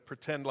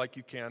pretend like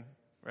you can,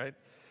 right?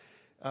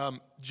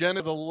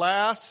 The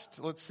last,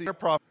 let's see,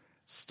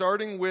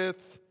 starting with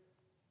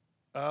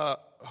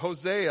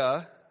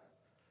Hosea,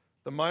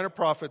 the minor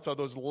prophets are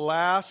those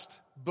last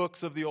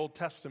books of the Old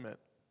Testament.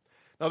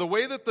 Now, the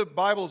way that the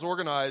Bible is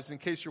organized, in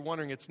case you're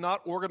wondering, it's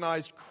not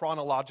organized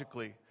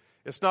chronologically.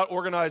 It's not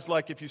organized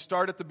like if you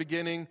start at the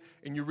beginning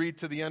and you read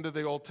to the end of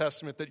the Old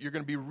Testament that you're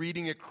going to be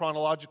reading it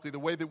chronologically the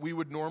way that we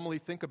would normally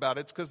think about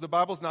it. It's because the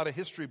Bible's not a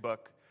history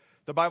book.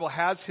 The Bible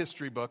has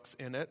history books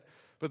in it,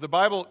 but the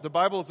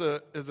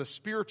Bible is a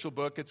spiritual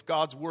book. It's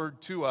God's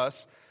word to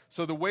us.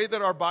 So the way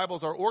that our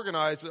Bibles are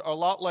organized are a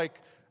lot like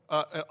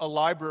a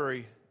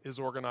library is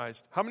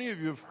organized. How many of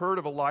you have heard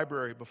of a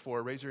library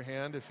before? Raise your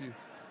hand if you...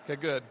 Okay,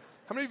 good.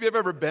 How many of you have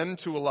ever been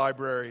to a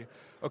library?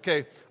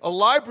 Okay, a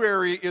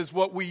library is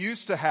what we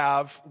used to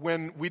have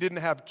when we didn't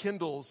have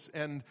Kindles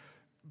and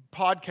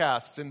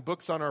podcasts and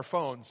books on our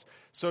phones.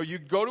 So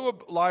you'd go to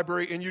a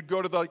library and you'd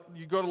go to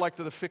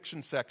the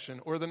fiction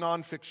section or the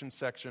nonfiction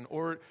section,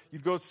 or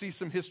you'd go see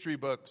some history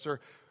books,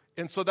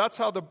 and so that's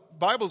how the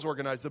Bible's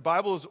organized. The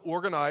Bible is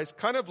organized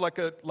kind of like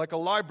a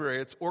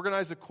library. It's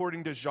organized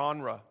according to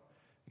genre.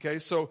 Okay,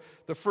 so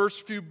the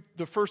first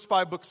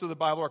 5 books of the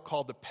Bible are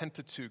called the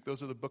Pentateuch.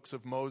 Those are the books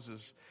of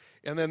Moses.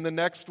 And then the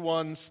next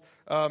ones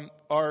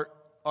are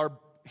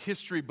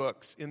history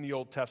books in the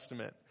Old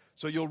Testament.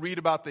 So you'll read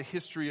about the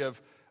history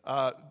of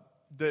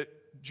the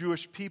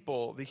Jewish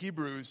people, the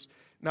Hebrews.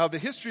 Now, the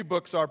history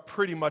books are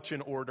pretty much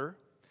in order.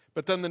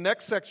 But then the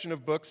next section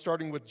of books,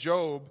 starting with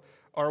Job,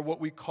 are what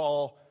we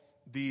call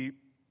the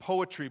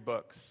poetry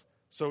books.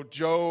 So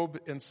Job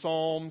and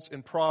Psalms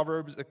and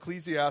Proverbs,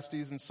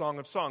 Ecclesiastes and Song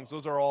of Songs,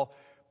 those are all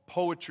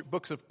poetry,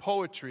 books of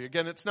poetry.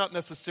 Again, it's not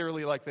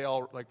necessarily like they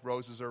all, like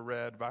roses are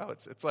red,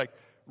 violets. It's like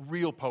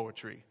real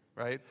poetry,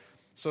 right?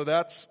 So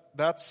that's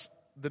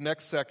the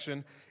next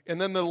section. And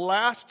then the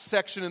last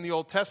section in the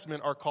Old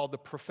Testament are called the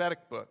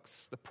prophetic books,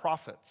 the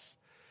prophets.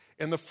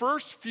 And the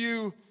first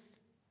few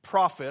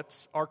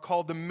prophets are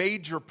called the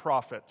major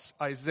prophets.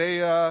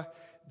 Isaiah,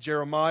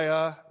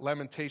 Jeremiah,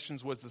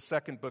 Lamentations was the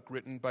second book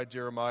written by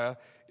Jeremiah,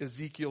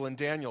 Ezekiel and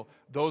Daniel.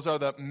 Those are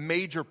the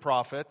major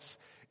prophets,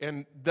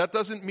 and that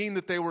doesn't mean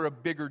that they were a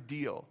bigger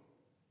deal.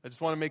 I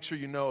just want to make sure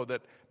you know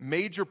that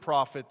major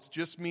prophets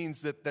just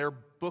means that their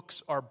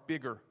books are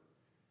bigger.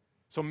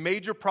 So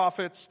major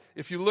prophets,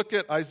 if you look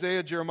at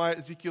Isaiah, Jeremiah,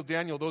 Ezekiel,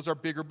 Daniel, those are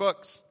bigger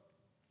books.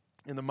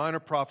 And the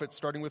minor prophets,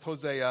 starting with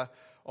Hosea,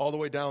 all the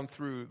way down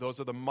through, those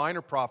are the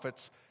minor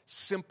prophets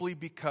simply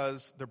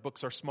because their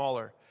books are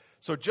smaller.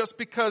 So just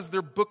because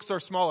their books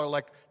are smaller,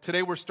 like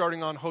today we're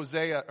starting on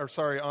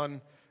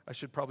I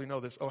should probably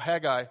know this,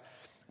 Haggai.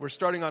 We're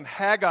starting on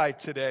Haggai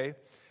today.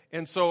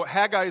 And so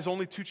Haggai is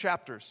only 2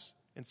 chapters.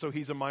 And so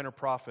he's a minor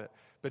prophet,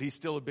 but he's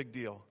still a big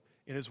deal.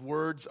 And his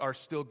words are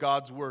still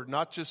God's word,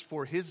 not just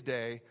for his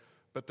day,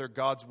 but they're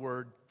God's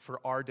word for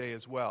our day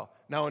as well.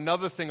 Now,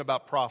 another thing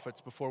about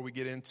prophets before we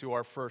get into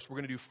our first, we're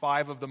going to do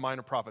 5 of the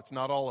minor prophets,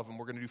 not all of them.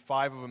 We're going to do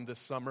 5 of them this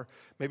summer.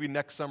 Maybe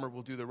next summer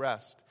we'll do the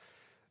rest.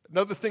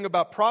 Another thing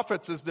about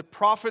prophets is that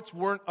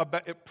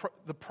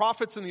the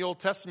prophets in the Old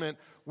Testament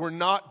were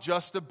not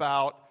just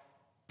about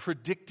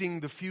predicting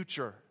the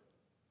future.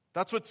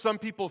 That's what some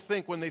people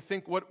think when they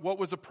think, what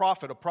was a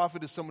prophet? A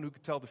prophet is someone who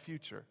could tell the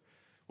future.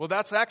 Well,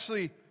 that's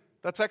actually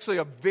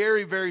a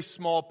very, very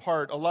small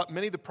part.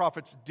 Many of the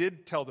prophets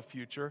did tell the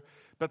future,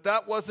 but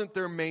that wasn't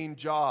their main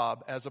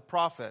job as a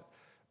prophet.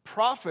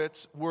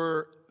 Prophets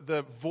were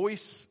the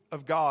voice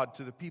of God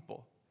to the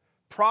people.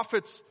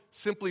 Prophets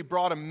simply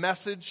brought a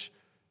message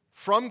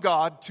from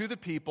God to the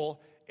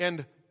people,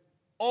 and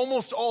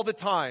almost all the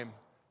time,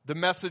 the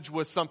message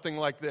was something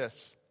like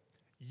this: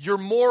 "You're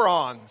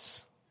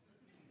morons.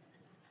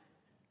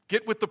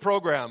 Get with the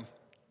program."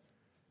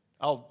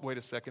 I'll wait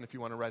a second if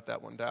you want to write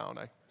that one down.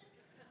 I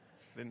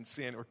didn't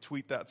see it or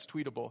tweet that. It's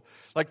tweetable.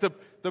 Like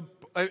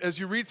as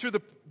you read through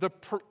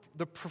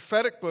the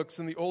prophetic books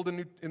in the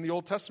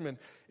Old Testament,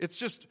 it's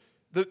just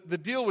the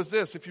deal was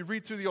this: if you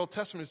read through the Old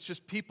Testament, it's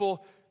just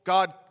people.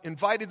 God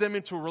invited them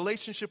into a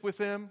relationship with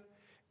Him,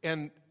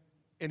 and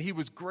He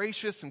was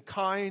gracious and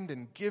kind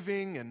and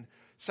giving and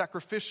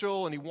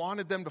sacrificial, and He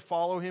wanted them to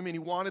follow Him, and He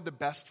wanted the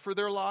best for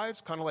their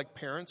lives, kind of like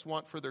parents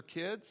want for their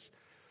kids.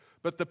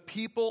 But the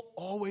people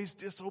always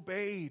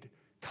disobeyed,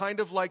 kind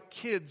of like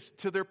kids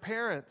to their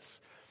parents.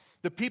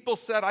 The people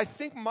said, "I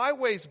think my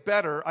way's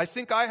better. I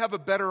think I have a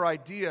better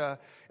idea."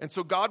 And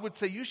so God would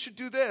say, "You should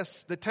do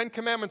this." The 10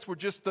 Commandments were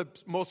just the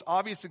most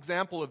obvious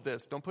example of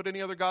this. Don't put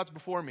any other gods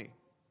before me.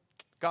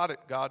 Got it,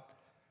 God.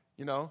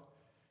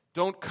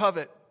 Don't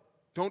covet.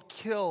 Don't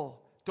kill.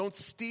 Don't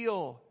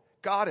steal.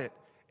 Got it.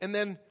 And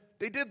then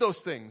they did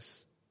those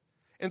things.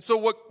 And so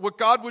what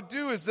God would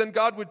do is then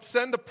God would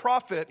send a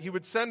prophet. He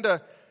would send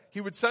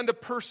a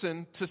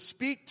person to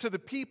speak to the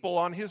people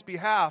on His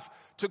behalf,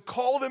 to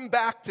call them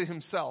back to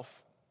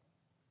Himself.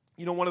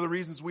 One of the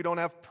reasons we don't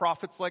have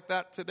prophets like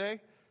that today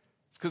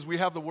is because we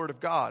have the Word of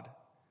God.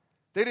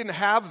 They didn't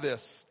have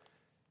this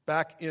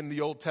back in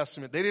the Old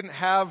Testament.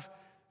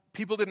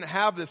 People didn't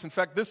have this. In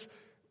fact,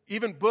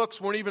 even books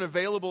weren't even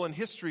available in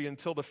history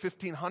until the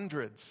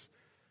 1500s.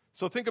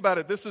 So think about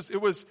it.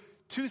 It was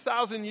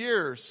 2,000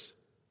 years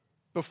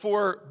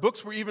before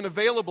books were even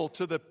available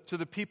to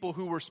the people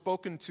who were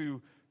spoken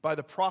to by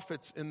the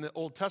prophets in the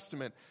Old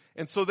Testament.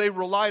 And so they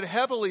relied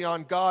heavily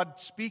on God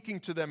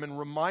speaking to them and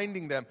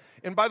reminding them.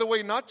 And by the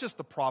way, not just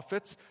the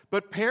prophets,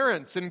 but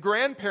parents and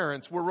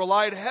grandparents were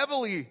relied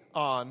heavily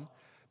on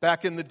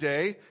back in the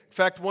day. In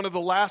fact, one of the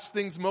last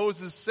things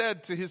Moses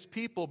said to his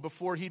people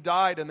before he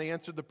died and they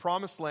entered the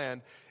promised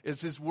land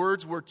is his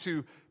words were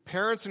to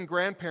parents and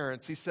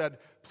grandparents. He said,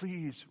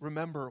 please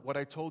remember what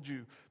I told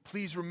you.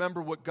 Please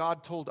remember what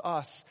God told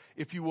us.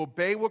 If you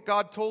obey what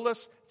God told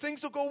us,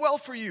 things will go well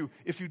for you.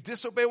 If you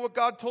disobey what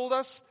God told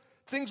us,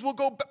 things will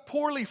go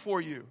poorly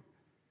for you.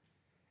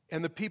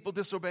 And the people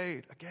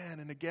disobeyed again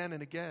and again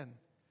and again.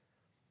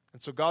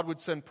 And so God would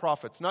send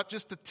prophets, not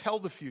just to tell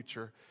the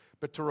future,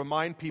 but to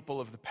remind people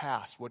of the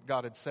past, what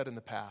God had said in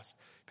the past.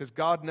 Because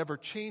God never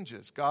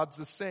changes. God's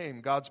the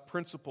same. God's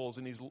principles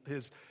and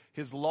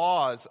his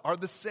laws are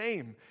the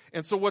same.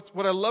 And so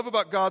what I love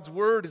about God's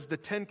word is the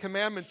Ten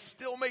Commandments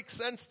still make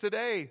sense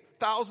today.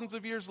 Thousands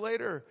of years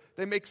later,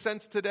 they make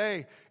sense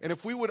today. And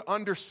if we would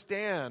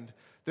understand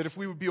that if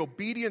we would be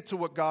obedient to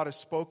what God has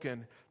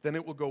spoken, then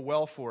it will go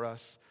well for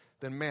us.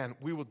 Then man,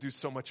 we will do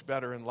so much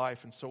better in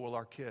life, and so will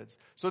our kids.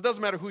 So it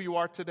doesn't matter who you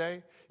are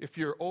today, if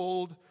you're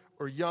old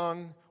or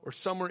young or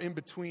somewhere in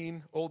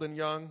between, old and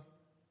young,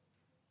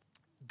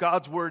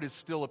 God's word is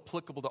still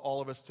applicable to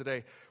all of us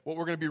today. What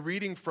we're going to be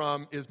reading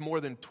from is more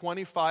than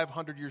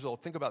 2,500 years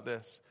old. Think about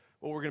this.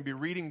 What we're going to be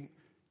reading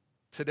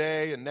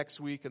today and next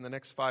week and the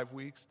next 5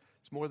 weeks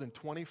is more than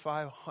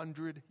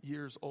 2,500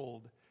 years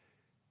old.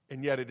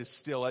 And yet it is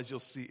still, as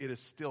you'll see, it is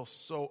still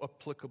so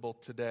applicable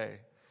today.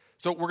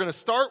 So we're going to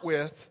start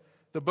with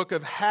the book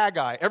of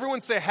Haggai.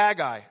 Everyone say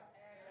Haggai.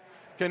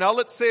 Okay, now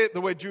let's say it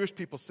the way Jewish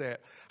people say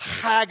it.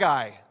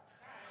 Haggai.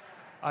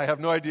 I have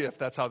no idea if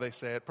that's how they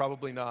say it.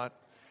 Probably not.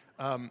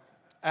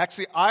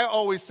 Actually, I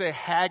always say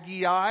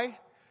Haggai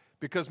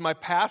because my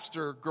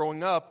pastor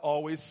growing up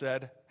always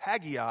said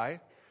Haggai.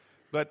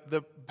 But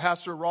the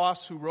Pastor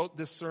Ross, who wrote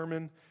this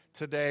sermon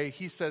today,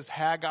 he says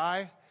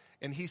Haggai,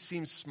 and he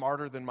seems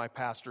smarter than my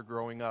pastor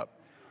growing up.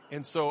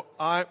 And so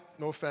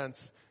no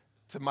offense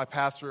to my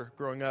pastor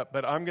growing up,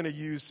 but I'm going to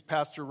use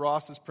Pastor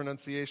Ross's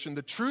pronunciation.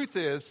 The truth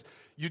is,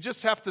 you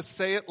just have to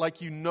say it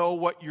like you know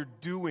what you're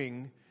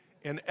doing,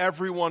 and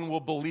everyone will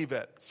believe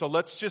it. So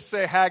let's just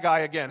say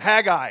Haggai again.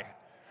 Haggai.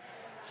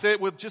 Say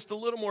it with just a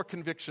little more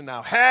conviction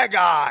now.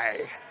 Haggai.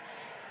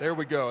 There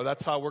we go.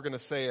 That's how we're going to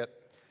say it,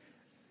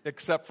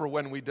 except for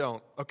when we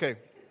don't. Okay.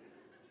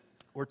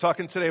 We're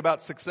talking today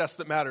about success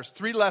that matters.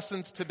 3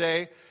 lessons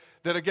today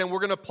that, again, we're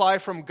going to apply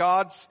from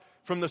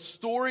the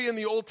story in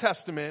the Old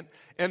Testament.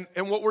 And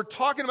what we're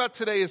talking about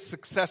today is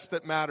success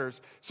that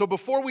matters. So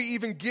before we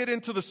even get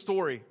into the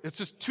story, it's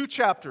just 2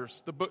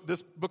 chapters.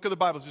 This book of the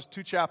Bible is just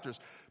 2 chapters.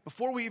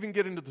 Before we even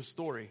get into the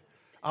story,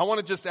 I want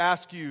to just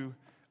ask you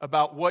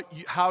about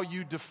how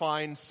you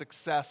define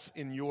success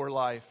in your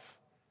life.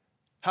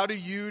 How do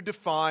you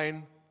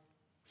define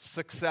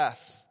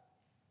success?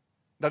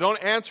 Now,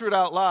 don't answer it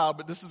out loud,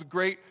 but this is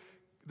great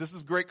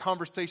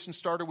conversation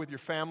starter with your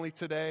family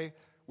today,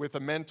 with a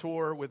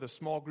mentor, with a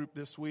small group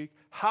this week.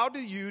 How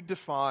do you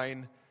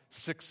define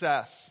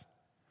success?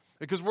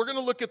 Because we're going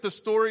to look at the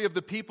story of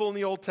the people in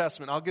the Old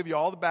Testament. I'll give you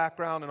all the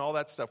background and all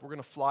that stuff. We're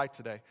going to fly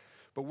today.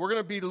 But we're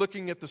going to be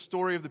looking at the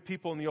story of the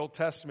people in the Old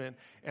Testament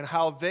and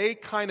how they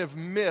kind of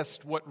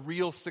missed what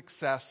real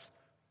success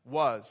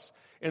was.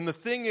 And the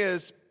thing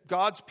is,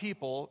 God's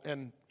people,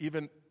 and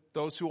even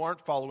those who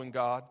aren't following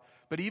God,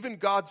 but even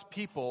God's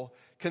people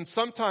can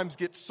sometimes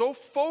get so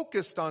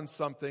focused on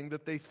something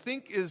that they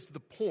think is the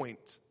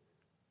point.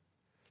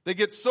 They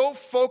get so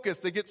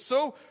focused, they get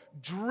so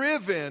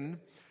driven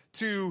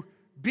to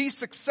be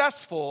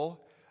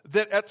successful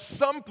that at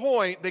some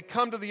point they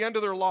come to the end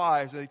of their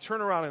lives and they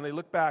turn around and they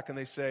look back and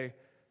they say,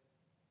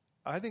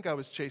 I think I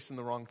was chasing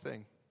the wrong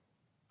thing.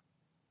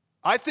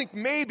 I think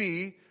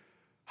maybe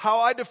how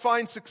I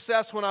defined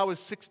success when I was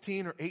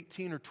 16 or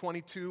 18 or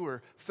 22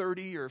 or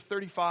 30 or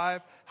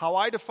 35, how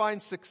I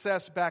defined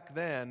success back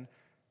then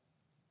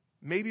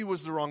maybe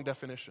was the wrong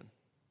definition.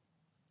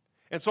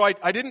 And so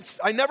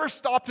I never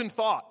stopped and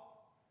thought.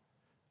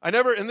 And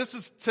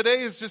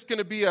today is just going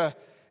to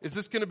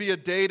be a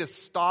day to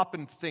stop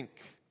and think.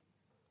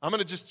 I'm going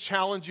to just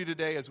challenge you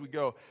today as we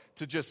go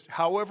to just,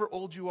 however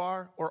old you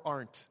are or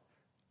aren't,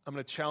 I'm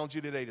going to challenge you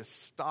today to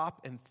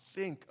stop and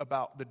think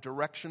about the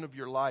direction of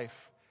your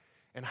life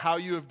and how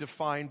you have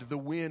defined the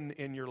win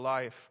in your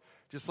life.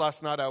 Just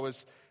last night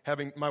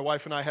my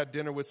wife and I had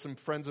dinner with some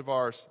friends of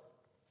ours.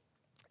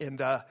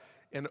 And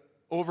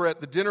over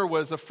at the dinner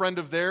was a friend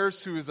of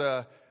theirs who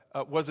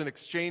was an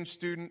exchange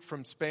student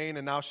from Spain,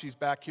 and now she's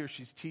back here.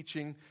 She's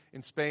teaching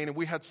in Spain. And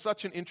we had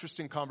such an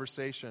interesting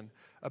conversation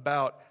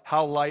about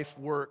how life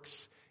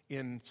works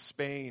in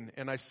Spain.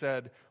 And I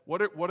said,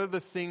 what are the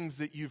things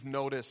that you've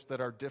noticed that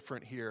are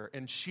different here?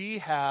 And she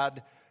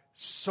had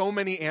so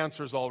many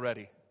answers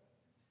already.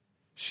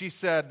 She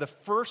said, the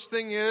first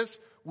thing is,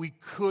 we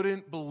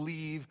couldn't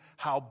believe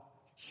how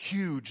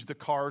huge the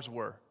cars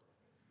were.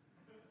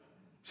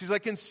 She's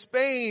like, in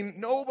Spain,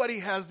 nobody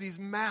has these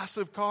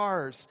massive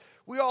cars.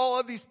 We all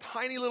have these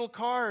tiny little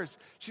cars.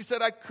 She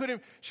said,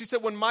 she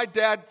said, when my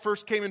dad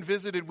first came and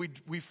visited,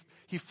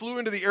 he flew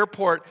into the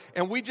airport,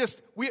 and we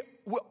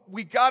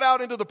got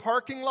out into the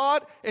parking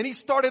lot, and he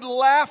started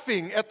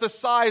laughing at the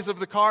size of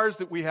the cars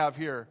that we have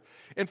here.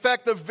 In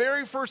fact, the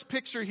very first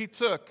picture he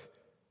took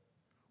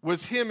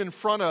was him in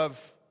front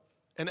of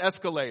an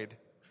Escalade.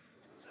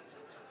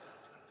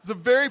 It was the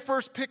very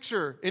first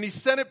picture, and he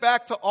sent it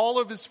back to all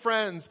of his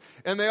friends,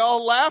 and they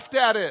all laughed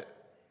at it.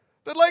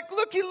 They're like,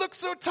 look, he looks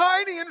so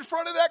tiny in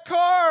front of that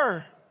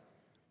car.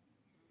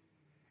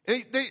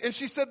 And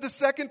she said the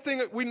second thing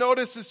that we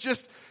noticed is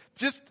just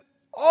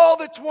all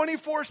the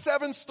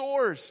 24/7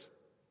 stores.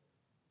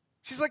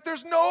 She's like,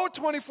 there's no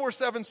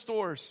 24/7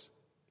 stores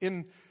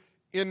in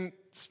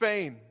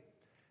Spain.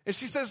 And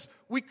she says,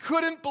 we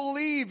couldn't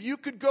believe you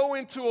could go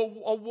into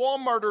a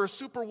Walmart or a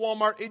super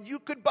Walmart and you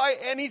could buy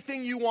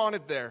anything you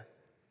wanted there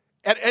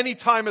at any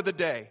time of the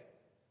day.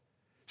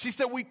 She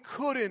said, we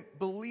couldn't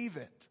believe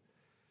it.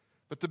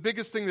 But the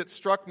biggest thing that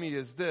struck me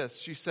is this.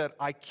 She said,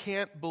 I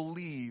can't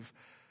believe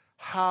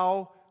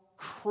how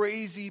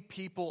crazy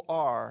people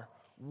are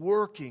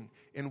working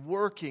and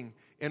working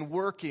and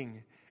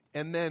working,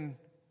 and then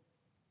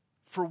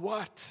for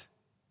what?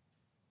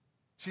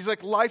 She's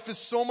like, life is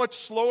so much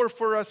slower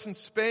for us in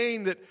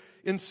Spain that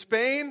in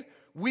Spain,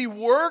 we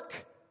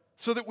work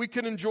so that we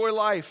can enjoy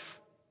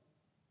life.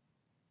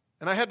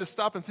 And I had to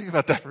stop and think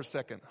about that for a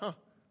second.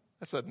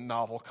 That's a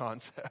novel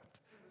concept.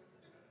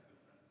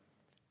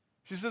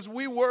 She says,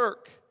 we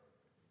work,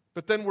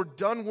 but then we're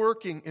done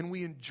working and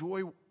we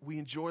enjoy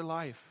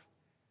life.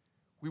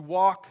 We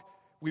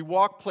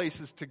walk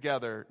places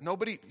together.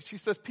 She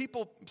says,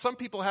 some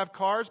people have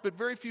cars, but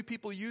very few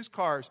people use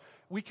cars.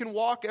 We can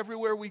walk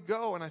everywhere we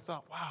go. And I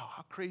thought, wow,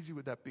 how crazy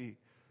would that be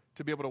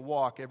to be able to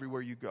walk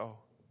everywhere you go?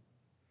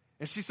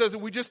 And she says,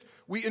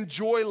 we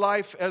enjoy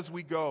life as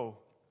we go.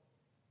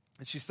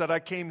 And she said, I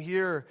came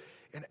here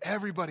and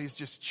everybody's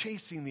just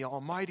chasing the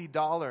almighty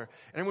dollar.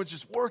 And everyone's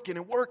just working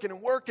and working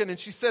and working. And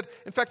she said,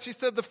 in fact,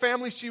 the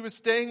family she was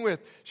staying with,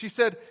 she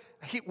said,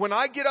 when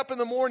I get up in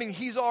the morning,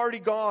 he's already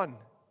gone.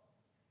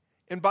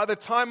 And by the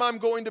time I'm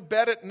going to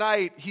bed at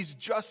night, he's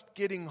just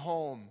getting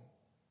home.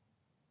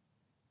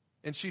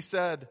 And she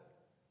said,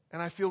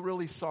 and I feel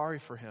really sorry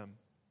for him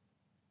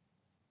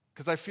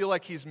because I feel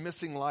like he's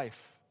missing life.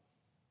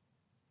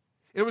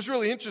 It was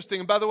really interesting.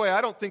 And by the way,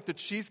 I don't think that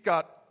she's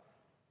got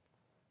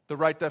the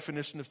right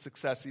definition of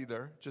success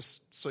either,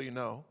 just so you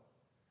know.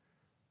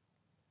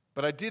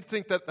 But I did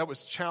think that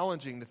was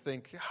challenging to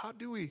think,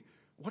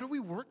 what are we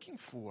working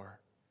for?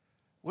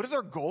 What is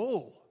our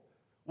goal?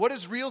 What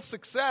is real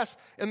success?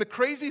 And the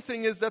crazy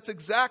thing is that's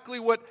exactly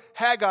what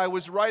Haggai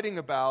was writing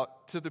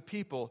about to the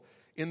people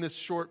in this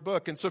short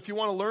book. And so if you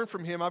want to learn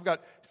from him, I've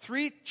got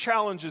 3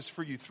 challenges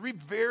for you, 3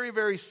 very,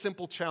 very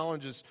simple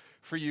challenges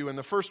for you. And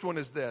the first one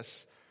is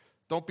this: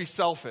 don't be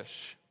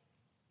selfish.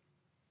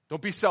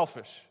 Don't be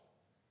selfish.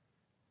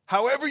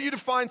 However you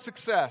define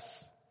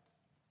success,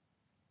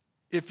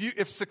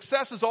 if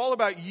success is all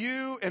about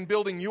you and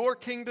building your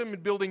kingdom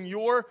and building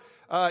your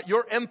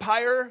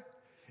empire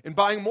and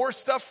buying more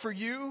stuff for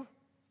you,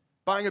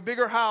 buying a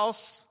bigger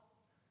house,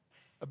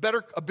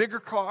 a bigger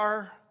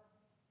car,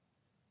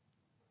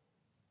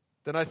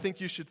 then I think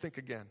you should think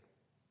again.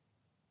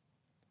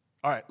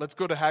 All right, let's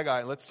go to Haggai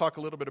and let's talk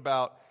a little bit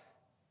about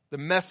the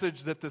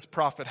message that this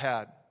prophet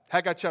had.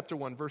 Haggai chapter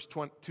 1, verse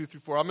 2 through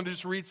 4. I'm going to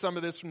just read some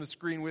of this from the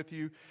screen with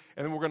you,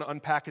 and then we're going to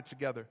unpack it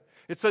together.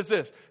 It says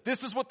this: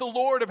 this is what the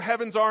Lord of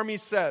heaven's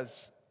armies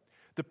says.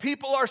 The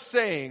people are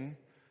saying,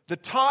 the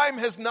time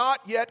has not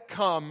yet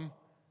come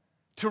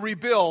to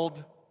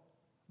rebuild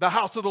the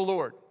house of the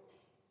Lord.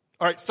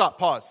 All right, stop,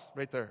 pause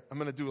right there. I'm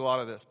going to do a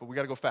lot of this, but we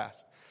got to go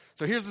fast.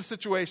 So here's the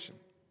situation.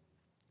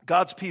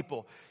 God's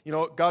people.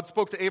 God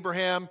spoke to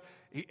Abraham.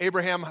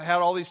 Abraham had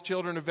all these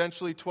children.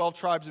 Eventually, 12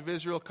 tribes of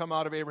Israel come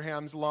out of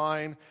Abraham's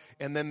line.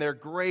 And then they're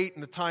great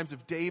in the times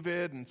of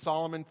David and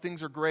Solomon.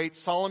 Things are great.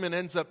 Solomon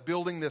ends up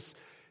building this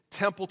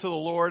temple to the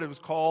Lord. It was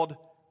called,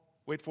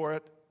 wait for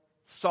it,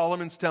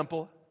 Solomon's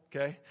Temple.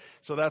 Okay?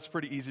 So that's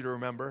pretty easy to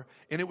remember.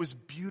 And it was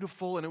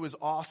beautiful and it was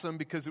awesome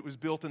because it was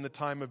built in the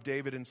time of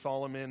David and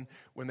Solomon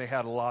when they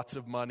had lots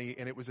of money.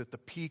 And it was at the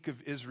peak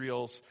of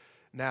Israel's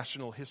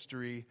national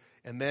history.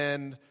 And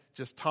then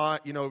just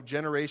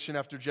generation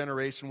after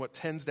generation, what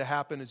tends to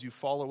happen is you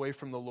fall away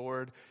from the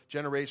Lord.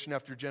 Generation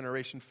after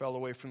generation fell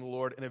away from the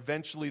Lord. And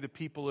eventually the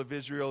people of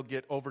Israel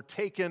get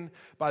overtaken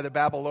by the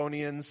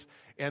Babylonians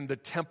and the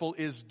temple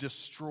is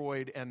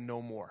destroyed and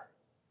no more.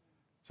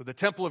 So the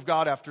temple of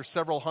God after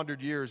several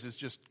hundred years is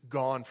just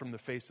gone from the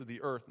face of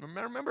the earth.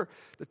 Remember,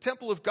 the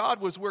temple of God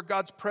was where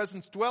God's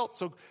presence dwelt.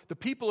 So the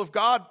people of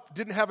God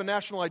didn't have a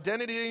national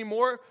identity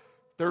anymore.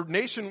 Their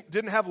nation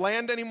didn't have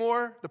land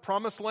anymore. The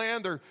promised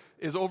land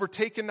is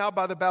overtaken now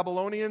by the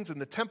Babylonians, and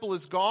the temple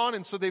is gone.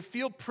 And so they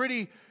feel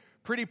pretty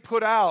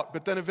put out.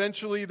 But then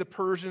eventually the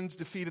Persians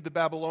defeated the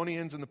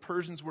Babylonians, and the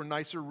Persians were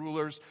nicer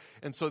rulers.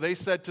 And so they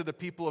said to the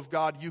people of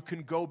God, you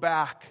can go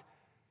back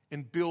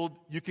and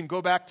you can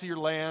go back to your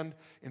land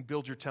and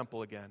build your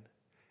temple again.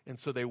 And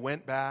so they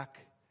went back.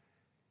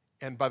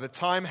 And by the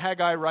time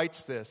Haggai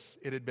writes this,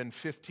 it had been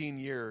 15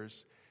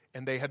 years.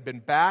 And they had been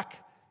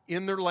back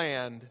in their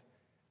land,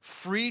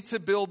 free to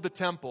build the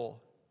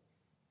temple,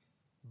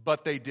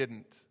 but they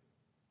didn't.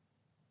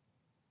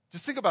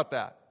 Just think about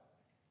that.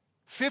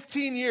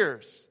 15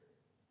 years.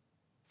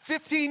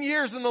 15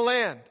 years in the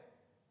land.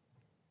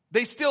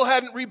 They still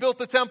hadn't rebuilt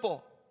the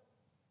temple.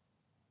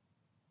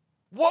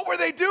 What were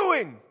they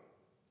doing?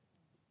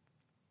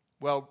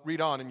 Well, read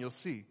on and you'll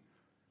see.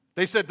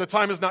 They said, the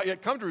time has not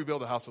yet come to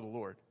rebuild the house of the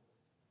Lord.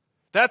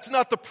 That's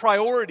not the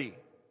priority.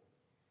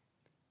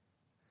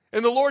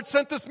 And the Lord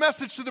sent this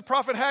message to the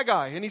prophet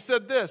Haggai, and he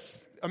said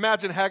this.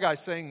 Imagine Haggai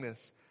saying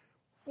this.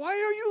 Why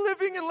are you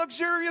living in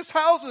luxurious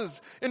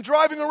houses and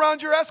driving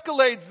around your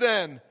Escalades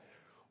then,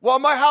 while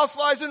my house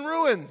lies in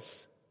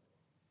ruins?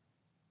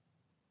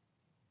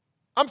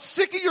 I'm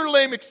sick of your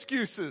lame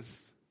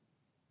excuses.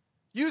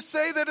 You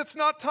say that it's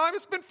not time.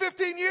 It's been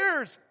 15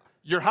 years.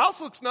 Your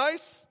house looks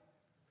nice.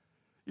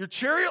 Your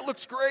chariot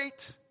looks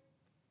great.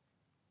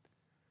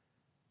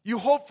 You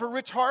hoped for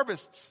rich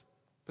harvests,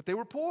 but they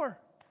were poor.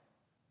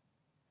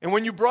 And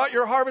when you brought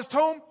your harvest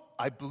home,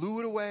 I blew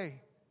it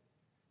away.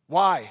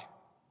 Why?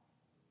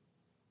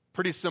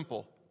 Pretty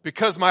simple.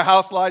 Because my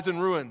house lies in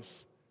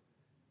ruins,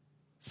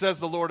 says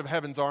the Lord of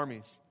heaven's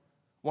armies.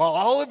 While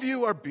all of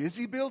you are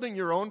busy building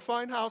your own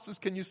fine houses,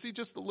 can you see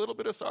just a little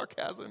bit of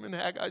sarcasm in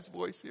Haggai's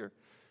voice here?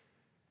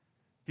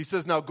 He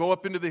says, now go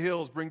up into the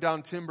hills, bring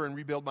down timber and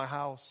rebuild my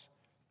house.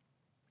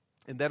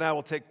 And then I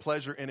will take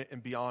pleasure in it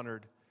and be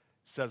honored,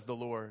 says the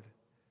Lord.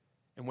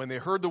 And when they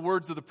heard the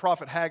words of the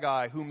prophet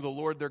Haggai, whom the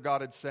Lord their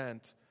God had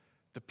sent,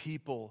 the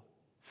people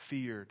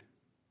feared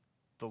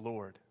the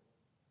Lord.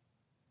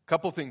 A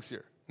couple things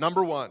here.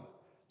 Number one,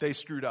 they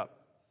screwed up.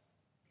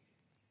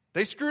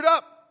 They screwed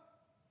up.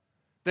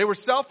 They were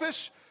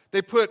selfish.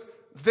 They put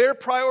their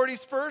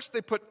priorities first.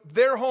 They put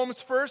their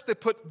homes first. They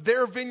put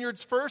their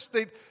vineyards first.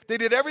 They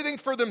did everything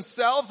for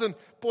themselves. And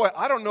boy,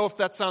 I don't know if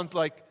that sounds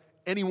like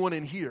anyone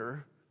in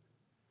here,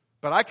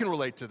 but I can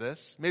relate to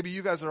this. Maybe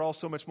you guys are all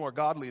so much more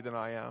godly than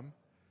I am,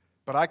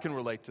 but I can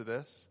relate to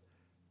this.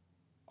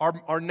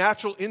 Our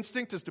natural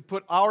instinct is to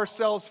put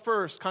ourselves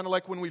first, kind of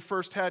like when we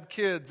first had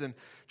kids, and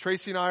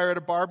Tracy and I are at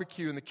a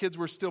barbecue, and the kids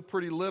were still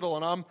pretty little,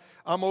 and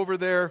I'm over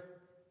there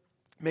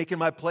making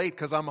my plate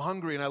because I'm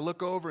hungry, and I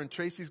look over, and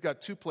Tracy's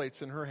got 2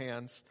 plates in her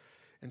hands,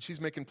 and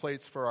she's making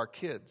plates for our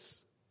kids.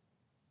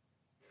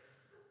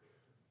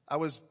 I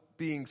was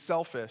being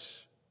selfish,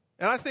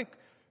 and I think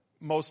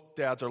most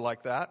dads are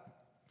like that.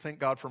 Thank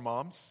God for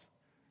moms.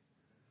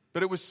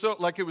 But it was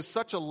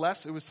such a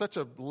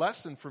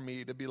lesson for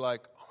me to be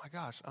like, oh my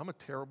gosh, I'm a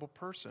terrible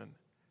person.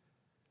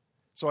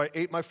 So I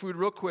ate my food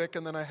real quick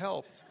and then I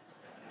helped.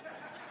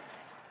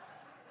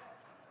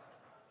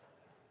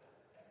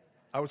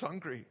 I was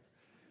hungry.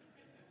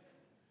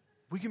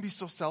 We can be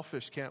so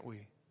selfish, can't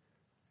we?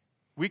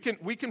 We can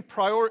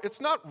prioritize.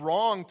 It's not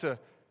wrong to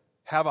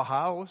have a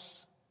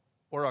house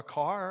or a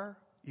car,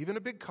 even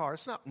a big car.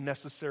 It's not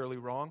necessarily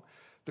wrong.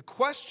 The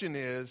question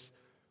is,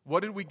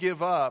 what did we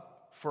give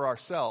up for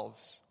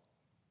ourselves?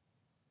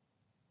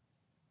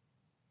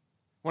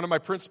 One of my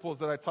principles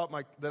that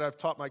I've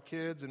taught my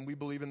kids, and we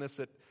believe in this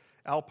at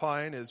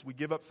Alpine, is we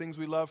give up things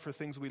we love for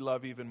things we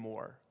love even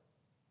more.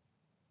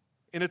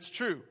 And it's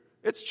true.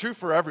 It's true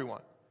for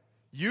everyone.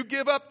 You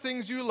give up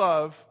things you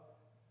love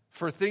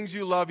for things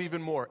you love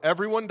even more.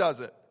 Everyone does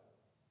it.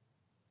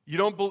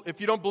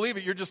 If you don't believe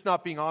it, you're just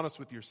not being honest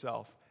with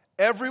yourself.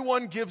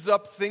 Everyone gives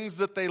up things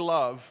that they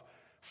love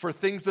for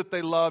things that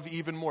they love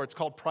even more. It's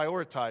called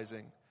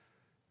prioritizing.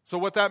 So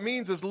what that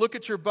means is look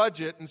at your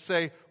budget and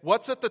say,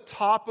 what's at the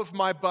top of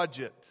my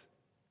budget?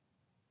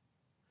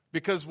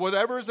 Because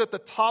whatever is at the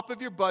top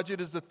of your budget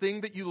is the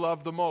thing that you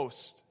love the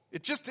most.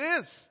 It just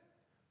is.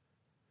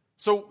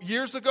 So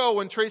years ago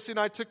when Tracy and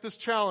I took this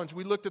challenge,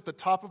 we looked at the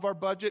top of our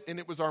budget and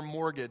it was our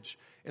mortgage.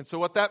 And so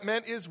what that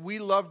meant is we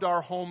loved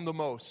our home the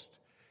most.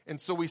 And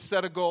so we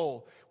set a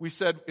goal. We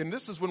said, and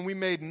this is when we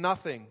made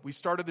nothing. We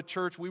started the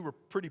church. We were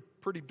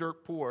pretty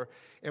dirt poor.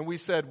 And we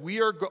said,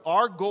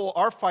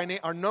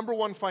 our number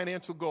one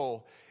financial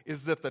goal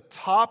is that the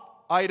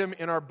top item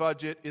in our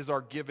budget is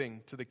our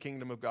giving to the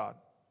kingdom of God.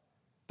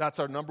 That's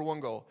our number one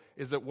goal,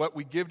 is that what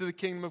we give to the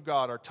kingdom of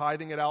God, our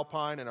tithing at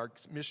Alpine and our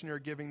missionary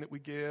giving that we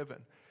give,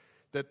 and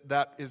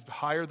that is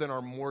higher than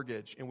our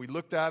mortgage. And we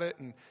looked at it,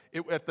 and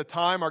at the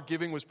time, our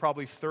giving was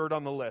probably third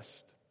on the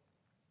list.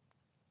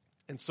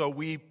 And so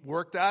we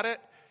worked at it,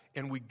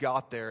 and we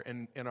got there,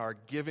 and our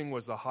giving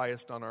was the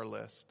highest on our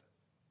list,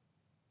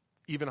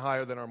 even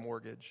higher than our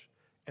mortgage.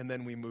 And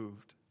then we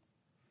moved.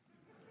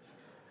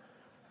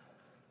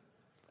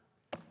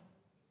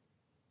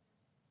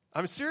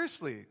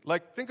 Seriously,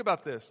 think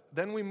about this.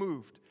 Then we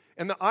moved.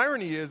 And the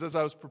irony is, as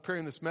I was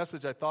preparing this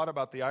message, I thought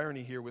about the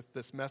irony here with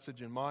this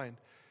message in mind.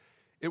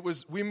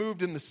 We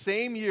moved in the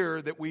same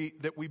year that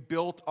we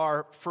built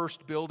our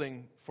first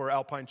building for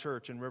Alpine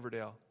Church in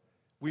Riverdale.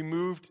 We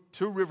moved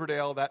to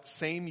Riverdale that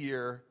same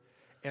year,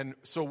 And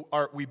so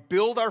we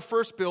build our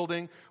first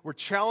building, we're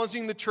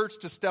challenging the church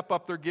to step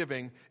up their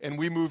giving, and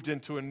we moved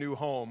into a new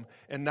home.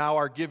 And now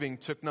our giving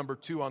took number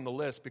 2 on the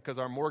list because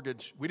our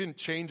mortgage, we didn't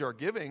change our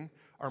giving,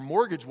 our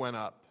mortgage went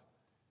up.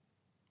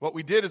 What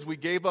we did is we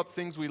gave up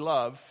things we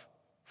love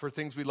for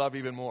things we love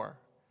even more.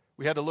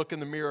 We had to look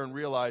in the mirror and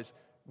realize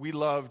we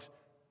loved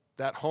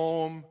that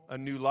home, a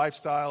new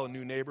lifestyle, a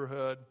new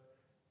neighborhood.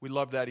 We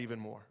loved that even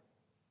more.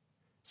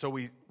 So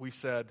we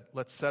said,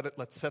 let's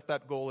set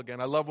that goal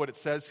again. I love what it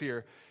says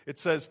here. It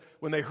says,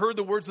 when they heard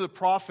the words of the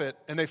prophet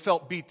and they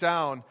felt beat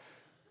down,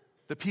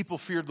 the people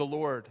feared the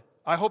Lord.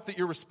 I hope that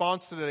your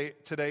response today,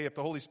 if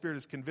the Holy Spirit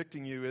is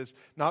convicting you, is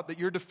not that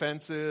you're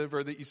defensive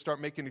or that you start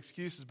making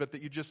excuses, but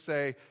that you just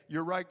say,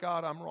 you're right,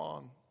 God, I'm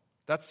wrong.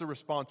 That's the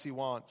response He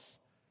wants.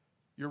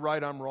 You're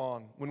right, I'm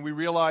wrong. When we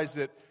realize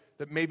that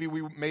maybe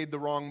we made the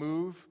wrong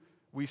move,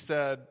 we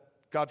said,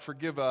 God,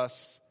 forgive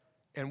us.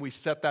 And we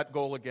set that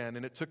goal again.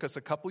 And it took us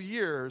a couple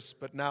years,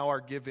 but now our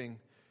giving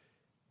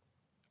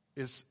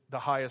is the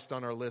highest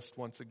on our list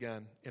once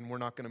again. And we're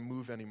not going to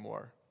move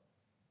anymore.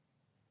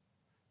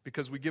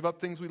 Because we give up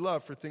things we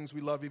love for things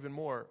we love even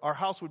more. Our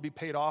house would be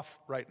paid off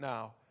right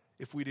now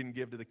if we didn't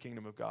give to the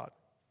kingdom of God.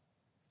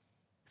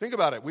 Think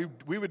about it.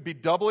 We would be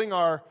doubling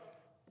our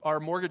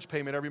mortgage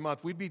payment every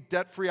month. We'd be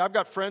debt-free. I've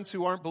got friends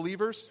who aren't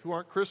believers, who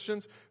aren't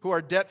Christians, who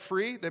are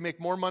debt-free. They make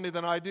more money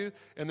than I do,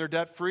 and they're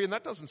debt-free. And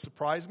that doesn't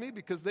surprise me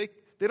because they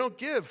don't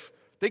give.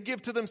 They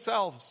give to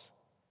themselves.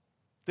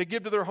 They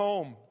give to their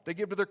home. They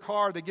give to their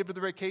car. They give to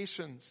their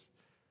vacations.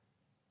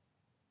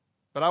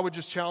 But I would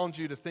just challenge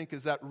you to think,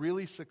 is that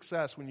really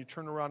success when you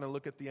turn around and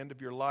look at the end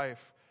of your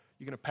life?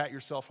 You're going to pat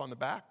yourself on the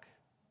back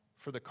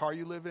for the car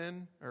you live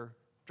in or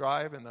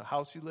drive and the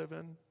house you live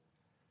in?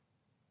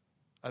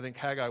 I think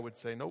Haggai would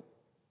say, nope,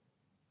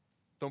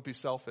 don't be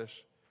selfish.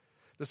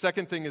 The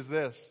second thing is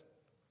this.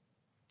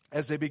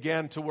 As they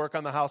began to work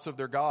on the house of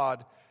their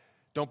God,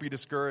 don't be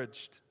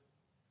discouraged.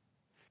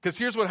 Because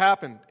here's what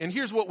happened, and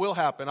here's what will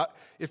happen.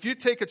 If you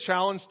take a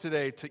challenge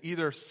today to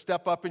either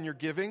step up in your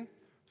giving,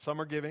 some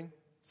are giving,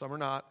 some are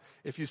not.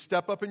 If you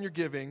step up in your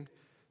giving,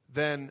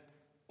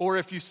 or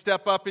if you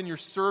step up in your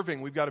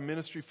serving, we've got a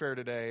ministry fair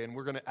today, and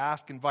we're going to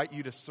invite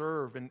you to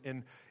serve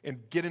and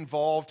get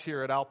involved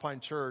here at Alpine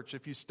Church.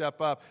 If you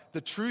step up,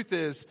 the truth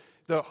is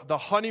the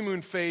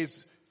honeymoon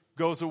phase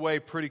goes away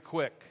pretty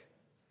quick.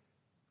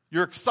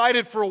 You're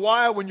excited for a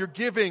while when you're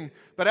giving,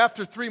 but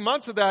after 3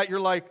 months of that, you're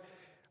like,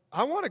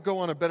 I want to go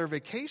on a better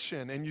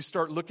vacation. And you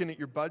start looking at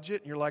your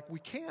budget, and you're like, we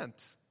can't.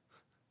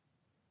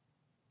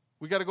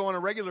 We got to go on a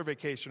regular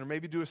vacation or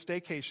maybe do a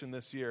staycation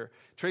this year.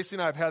 Tracy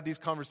and I have had these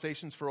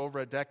conversations for over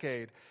a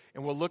decade.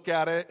 And we'll look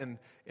at it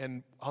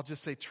and I'll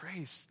just say,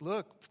 Trace,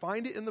 look,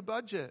 find it in the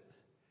budget.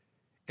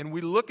 And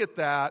we look at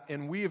that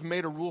and we have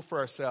made a rule for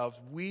ourselves.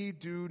 We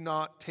do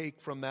not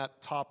take from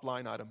that top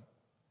line item.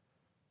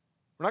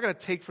 We're not going to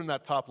take from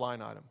that top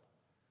line item.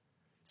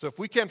 So if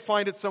we can't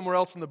find it somewhere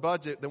else in the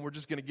budget, then we're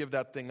just going to give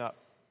that thing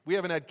up. We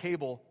haven't had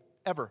cable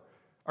ever.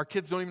 Our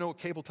kids don't even know what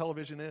cable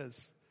television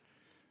is.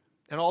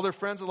 And all their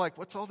friends are like,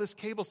 what's all this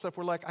cable stuff?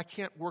 We're like, I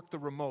can't work the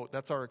remote.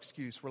 That's our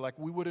excuse. We're like,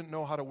 we wouldn't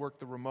know how to work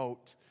the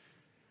remote.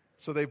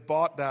 So they've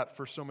bought that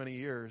for so many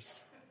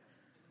years.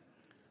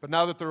 But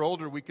now that they're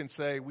older, we can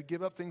say, we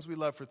give up things we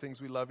love for things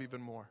we love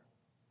even more.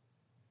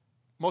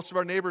 Most of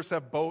our neighbors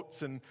have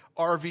boats and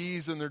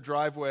RVs in their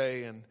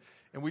driveway. And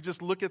we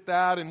just look at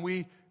that and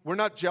we're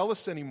not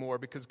jealous anymore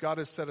because God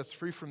has set us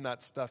free from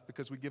that stuff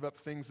because we give up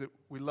things that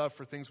we love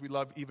for things we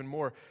love even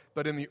more.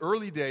 But in the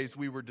early days,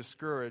 we were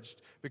discouraged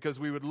because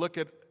we would look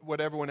at what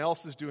everyone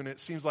else is doing.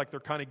 It seems like they're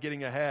kind of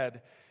getting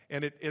ahead.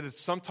 And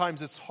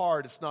sometimes it's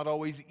hard. It's not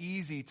always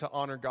easy to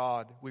honor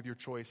God with your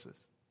choices.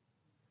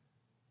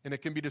 And it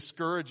can be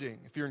discouraging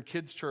if you're in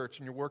kids' church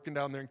and you're working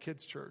down there in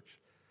kids' church.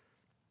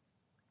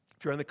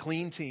 If you're on the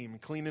clean team,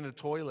 cleaning a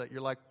toilet,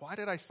 you're like, why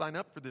did I sign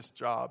up for this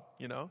job,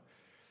 you know?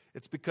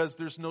 It's because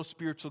there's no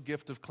spiritual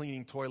gift of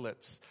cleaning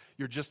toilets.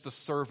 You're just a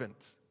servant.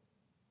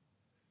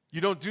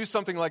 You don't do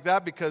something like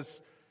that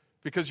because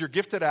you're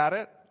gifted at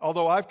it,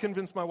 although I've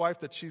convinced my wife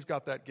that she's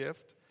got that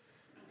gift.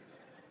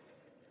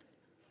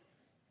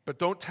 But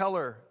don't tell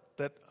her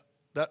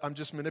that I'm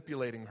just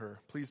manipulating her.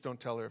 Please don't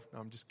tell her. No,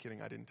 I'm just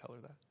kidding. I didn't tell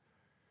her that.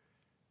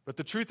 But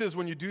the truth is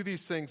when you do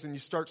these things and you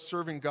start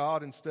serving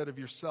God instead of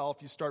yourself,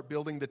 you start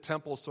building the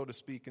temple, so to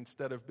speak,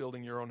 instead of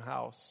building your own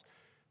house,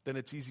 then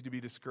it's easy to be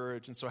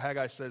discouraged. And so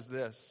Haggai says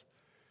this.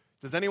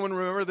 Does anyone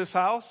remember this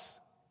house?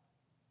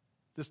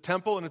 This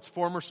temple in its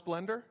former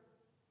splendor?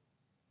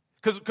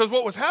 Because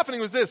what was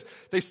happening was this.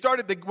 They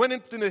went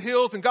into the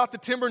hills and got the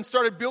timber and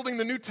started building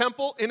the new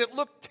temple, and it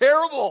looked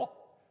terrible.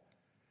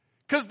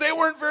 Because they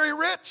weren't very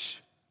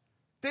rich.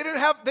 They didn't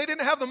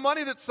have the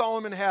money that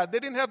Solomon had. They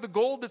didn't have the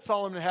gold that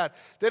Solomon had.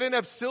 They didn't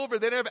have silver.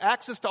 They didn't have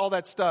access to all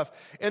that stuff.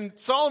 And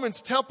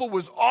Solomon's temple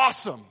was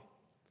awesome.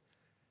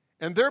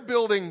 And they're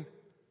building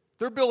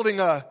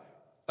a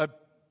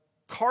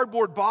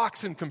cardboard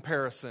box in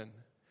comparison.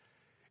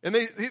 And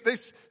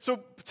so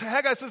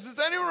Haggai says, does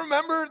anyone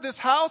remember this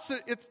house,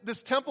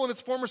 this temple in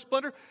its former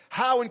splendor?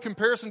 How in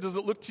comparison does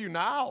it look to you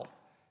now?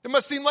 It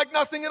must seem like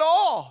nothing at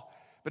all.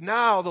 But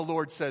now the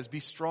Lord says, be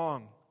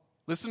strong.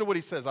 Listen to what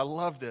he says. I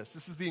love this.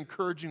 This is the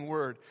encouraging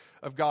word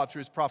of God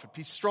through his prophet.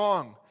 Be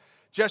strong.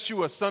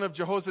 Jeshua, son of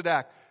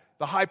Jehozadak,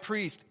 the high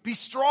priest, be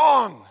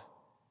strong.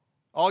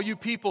 All you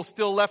people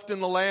still left in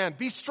the land,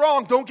 be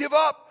strong. Don't give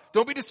up.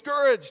 Don't be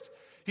discouraged.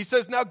 He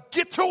says, now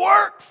get to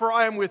work, for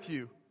I am with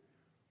you.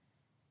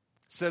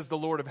 Says the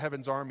Lord of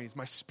heaven's armies,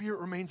 my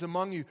spirit remains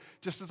among you,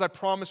 just as I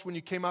promised when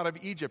you came out of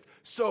Egypt.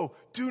 So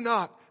do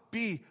not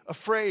be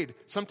afraid.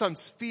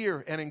 Sometimes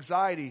fear and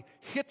anxiety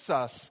hits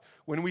us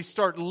when we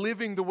start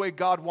living the way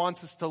God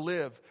wants us to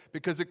live,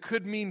 because it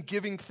could mean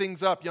giving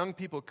things up. Young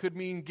people, it could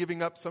mean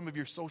giving up some of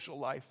your social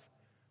life.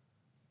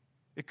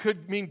 It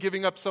could mean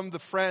giving up some of the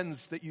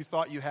friends that you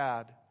thought you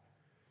had.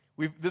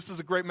 This is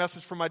a great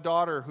message from my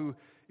daughter, who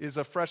is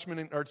a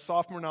freshman or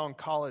sophomore now in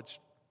college.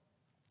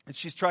 And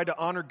she's tried to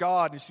honor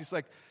God. And she's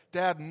like,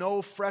 Dad,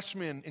 no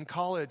freshmen in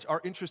college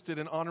are interested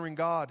in honoring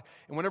God.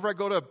 And whenever I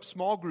go to a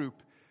small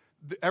group,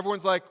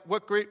 everyone's like,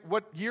 what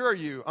year are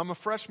you? I'm a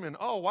freshman.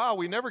 Oh, wow,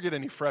 we never get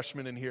any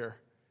freshmen in here.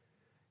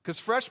 Because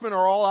freshmen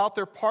are all out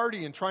there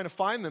partying, trying to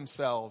find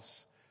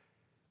themselves.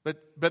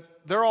 But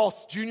they're all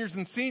juniors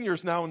and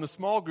seniors now in the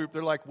small group.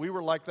 They're like, we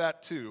were like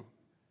that too.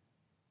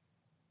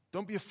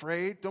 Don't be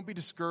afraid. Don't be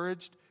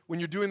discouraged. When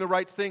you're doing the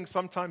right thing,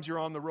 sometimes you're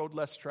on the road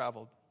less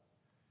traveled.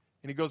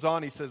 And he goes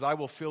on, he says, I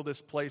will fill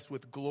this place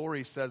with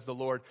glory, says the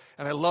Lord.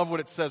 And I love what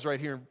it says right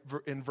here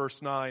in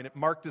verse 9.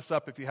 Mark this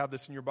up if you have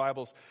this in your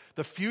Bibles.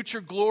 The future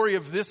glory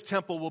of this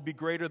temple will be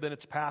greater than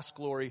its past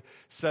glory,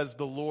 says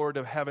the Lord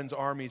of heaven's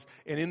armies.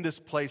 And in this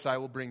place I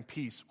will bring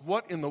peace.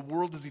 What in the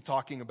world is he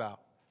talking about?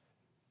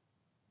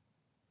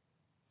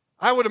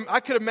 I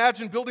could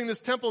imagine building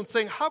this temple and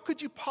saying, how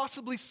could you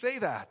possibly say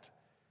that?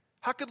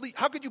 How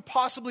could you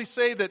possibly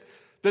say that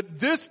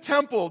this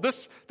temple,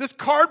 this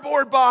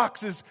cardboard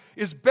box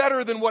is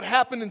better than what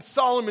happened in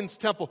Solomon's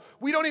temple?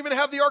 We don't even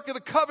have the Ark of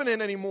the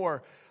Covenant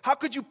anymore. How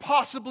could you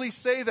possibly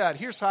say that?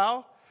 Here's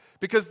how.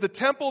 Because the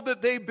temple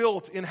that they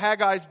built in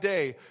Haggai's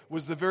day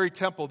was the very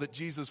temple that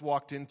Jesus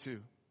walked into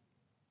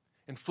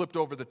and flipped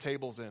over the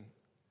tables in.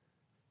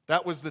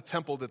 That was the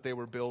temple that they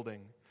were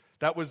building.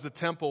 That was the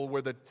temple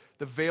where the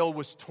veil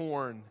was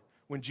torn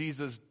when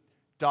Jesus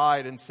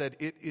died and said,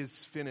 it is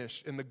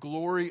finished. And the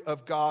glory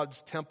of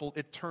God's temple,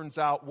 it turns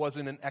out,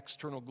 wasn't an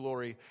external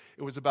glory.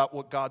 It was about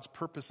what God's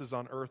purposes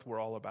on earth were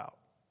all about.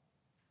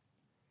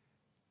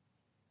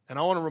 And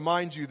I want to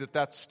remind you that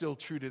that's still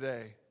true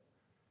today.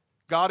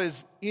 God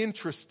is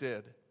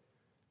interested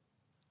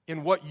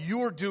in what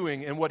you're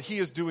doing and what he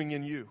is doing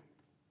in you.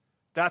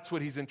 That's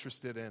what he's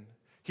interested in.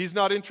 He's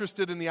not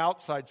interested in the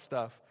outside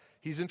stuff.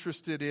 He's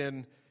interested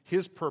in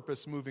his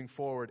purpose moving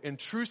forward. And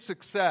true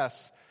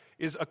success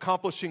is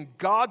accomplishing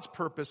God's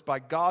purpose by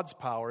God's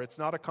power. It's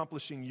not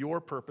accomplishing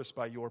your purpose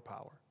by your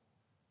power.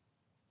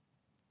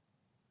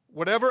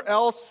 Whatever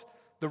else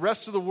the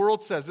rest of the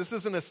world says, this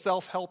isn't a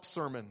self-help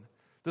sermon.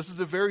 This is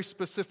a very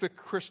specific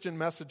Christian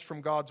message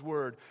from God's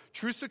word.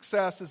 True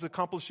success is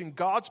accomplishing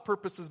God's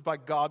purposes by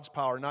God's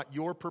power, not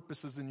your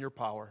purposes in your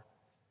power.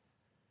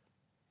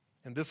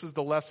 And this is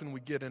the lesson we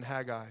get in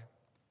Haggai.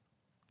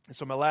 And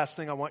so my last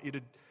thing I want you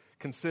to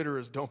consider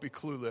is don't be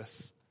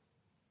clueless.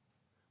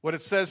 What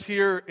it says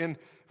here in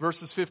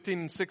verses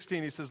 15 and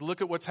 16, he says,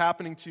 look at what's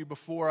happening to you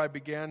before I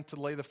began to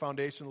lay the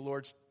foundation of the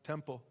Lord's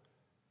temple.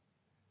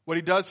 What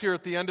he does here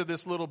at the end of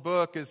this little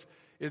book is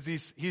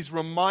he's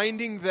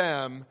reminding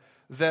them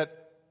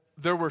that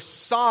there were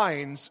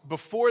signs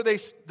before they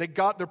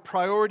got their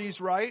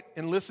priorities right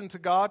and listened to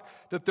God,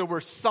 that there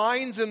were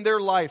signs in their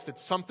life that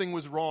something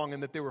was wrong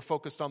and that they were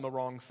focused on the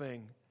wrong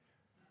thing.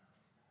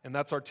 And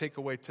that's our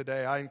takeaway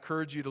today. I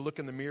encourage you to look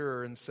in the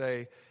mirror and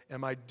say,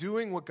 am I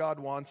doing what God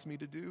wants me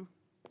to do?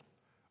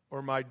 Or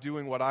am I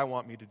doing what I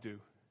want me to do?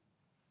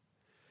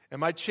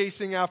 Am I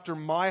chasing after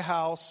my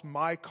house,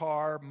 my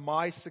car,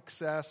 my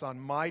success on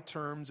my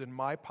terms and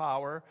my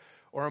power?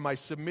 Or am I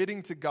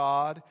submitting to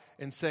God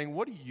and saying,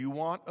 what do you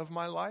want of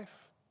my life?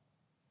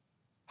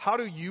 How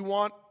do you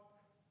want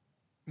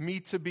me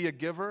to be a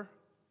giver?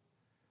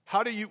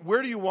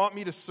 Where do you want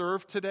me to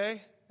serve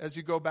today as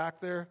you go back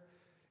there?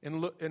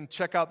 And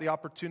check out the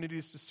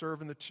opportunities to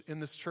serve in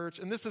this church.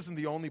 And this isn't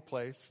the only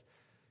place.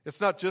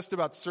 It's not just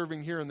about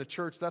serving here in the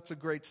church. That's a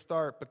great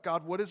start. But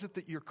God, what is it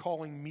that you're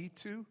calling me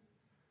to?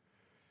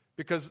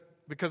 Because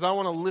I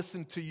want to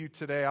listen to you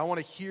today. I want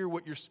to hear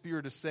what your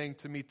Spirit is saying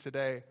to me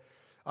today.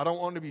 I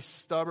don't want to be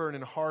stubborn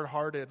and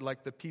hard-hearted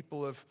like the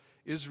people of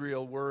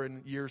Israel were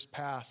in years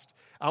past.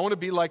 I want to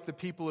be like the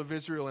people of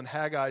Israel in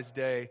Haggai's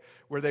day,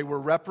 where they were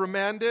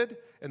reprimanded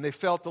and they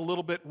felt a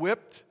little bit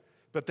whipped.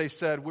 But they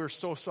said, we're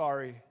so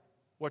sorry.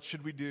 What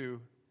should we do?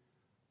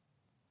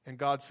 And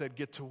God said,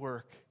 get to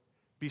work.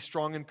 Be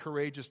strong and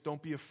courageous. Don't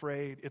be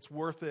afraid. It's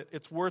worth it.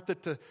 It's worth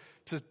it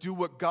to do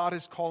what God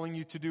is calling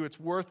you to do. It's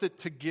worth it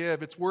to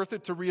give. It's worth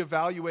it to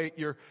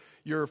reevaluate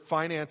your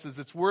finances.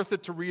 It's worth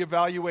it to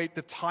reevaluate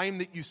the time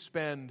that you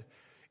spend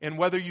And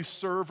whether you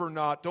serve or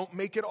not, don't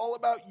make it all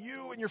about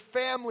you and your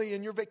family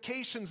and your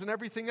vacations and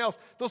everything else.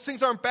 Those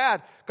things aren't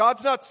bad.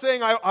 God's not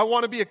saying, I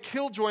want to be a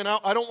killjoy and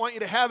I don't want you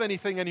to have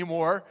anything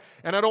anymore,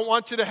 and I don't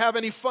want you to have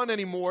any fun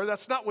anymore.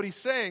 That's not what he's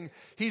saying.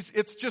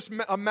 It's just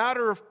a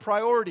matter of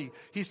priority.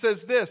 He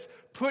says this,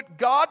 put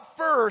God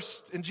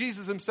first, and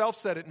Jesus himself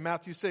said it in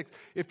Matthew 6.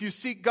 If you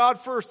seek God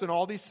first, then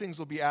all these things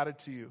will be added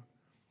to you.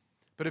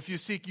 But if you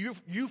seek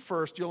you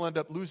first, you'll end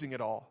up losing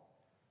it all.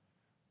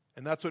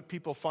 And that's what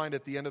people find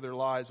at the end of their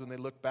lives when they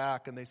look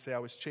back and they say, I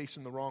was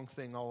chasing the wrong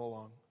thing all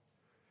along.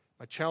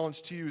 My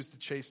challenge to you is to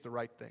chase the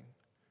right thing.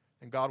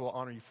 And God will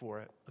honor you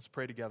for it. Let's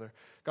pray together.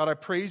 God, I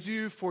praise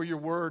you for your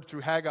word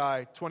through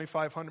Haggai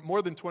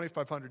more than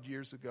 2,500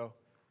 years ago.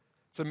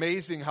 It's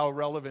amazing how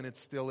relevant it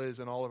still is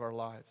in all of our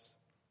lives.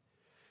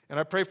 And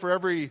I pray for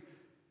every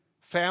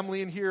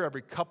family in here,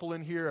 every couple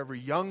in here, every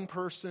young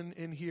person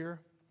in here.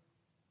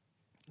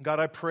 God,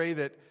 I pray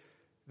that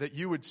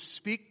you would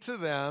speak to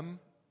them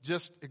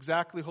just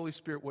exactly, Holy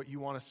Spirit, what you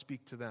want to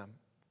speak to them.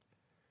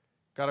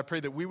 God, I pray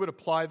that we would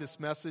apply this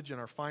message in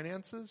our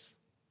finances,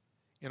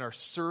 in our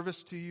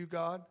service to you,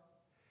 God,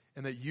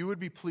 and that you would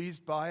be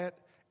pleased by it,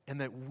 and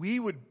that we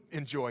would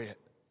enjoy it.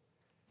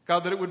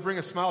 God, that it would bring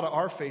a smile to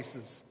our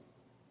faces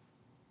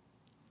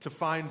to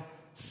find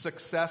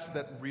success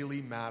that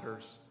really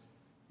matters.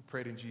 We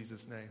pray it in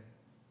Jesus' name.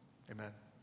 Amen.